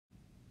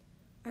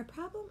Our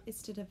problem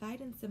is to divide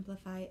and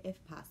simplify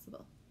if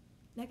possible.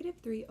 Negative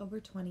 3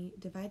 over 20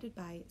 divided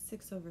by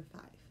 6 over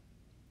 5.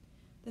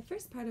 The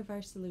first part of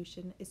our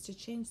solution is to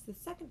change the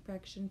second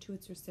fraction to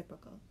its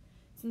reciprocal,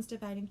 since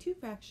dividing two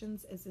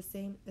fractions is the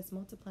same as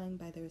multiplying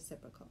by the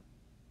reciprocal.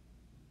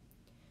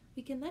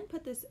 We can then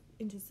put this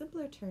into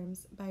simpler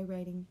terms by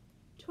writing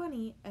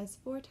 20 as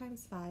 4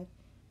 times 5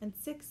 and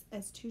 6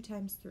 as 2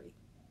 times 3.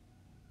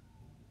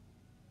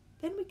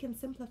 Then we can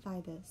simplify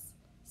this,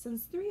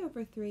 since 3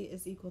 over 3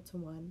 is equal to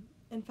 1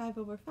 and 5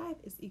 over 5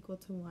 is equal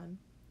to 1,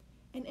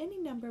 and any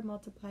number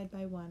multiplied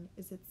by 1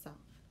 is itself.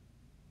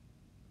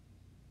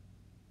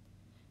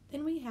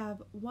 Then we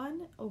have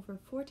 1 over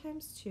 4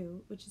 times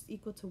 2, which is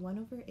equal to 1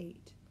 over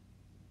 8,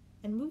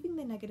 and moving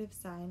the negative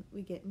sign,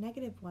 we get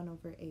negative 1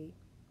 over 8,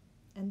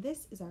 and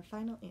this is our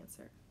final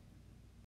answer.